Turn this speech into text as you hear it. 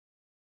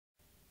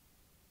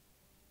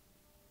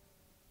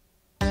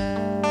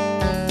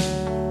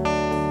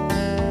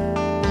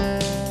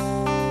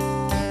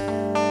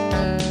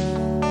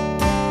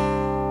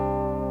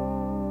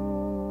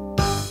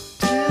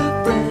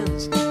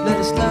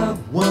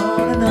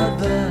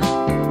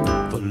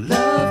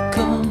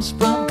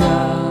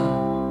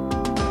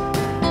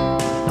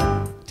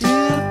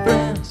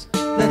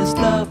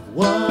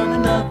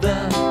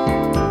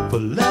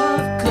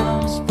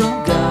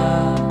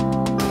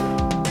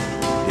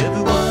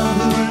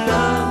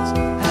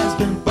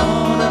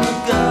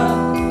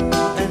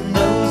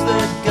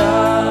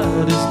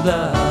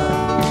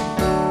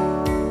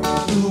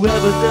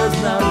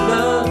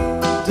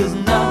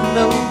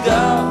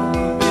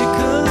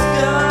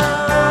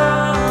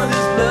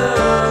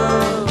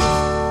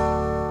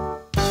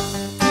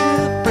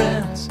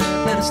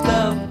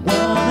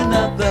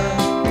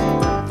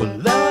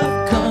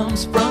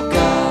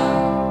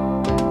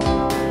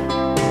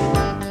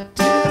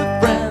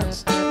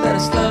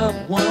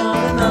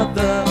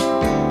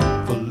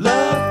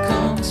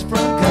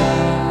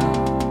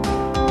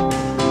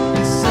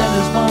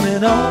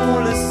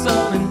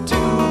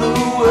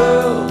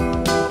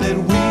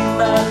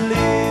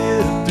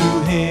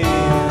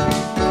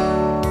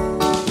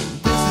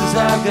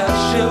our God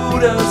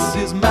showed us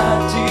His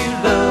mighty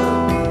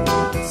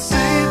love,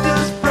 saved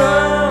us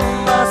from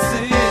our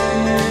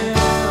sin.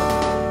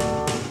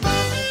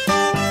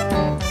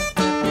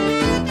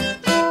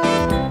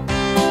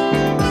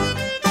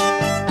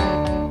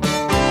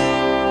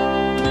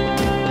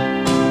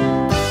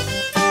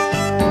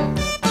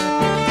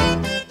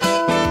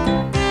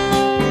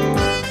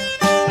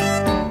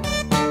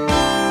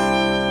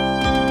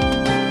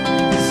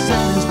 He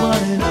sent His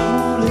one and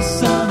only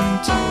Son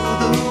into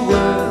the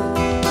world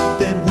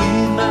that we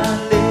might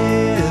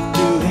live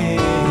through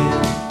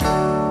Him.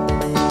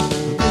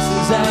 This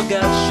is how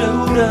God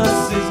showed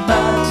us His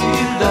mighty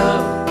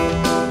love,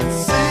 and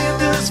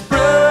saved us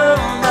from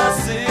our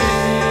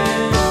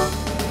sin.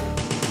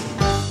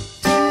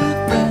 Dear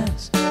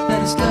friends,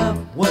 let us love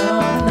one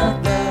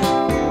another,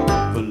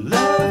 for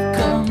love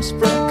comes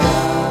from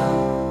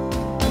God.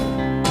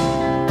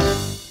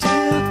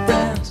 Dear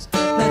friends,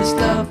 let us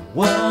love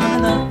one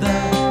another.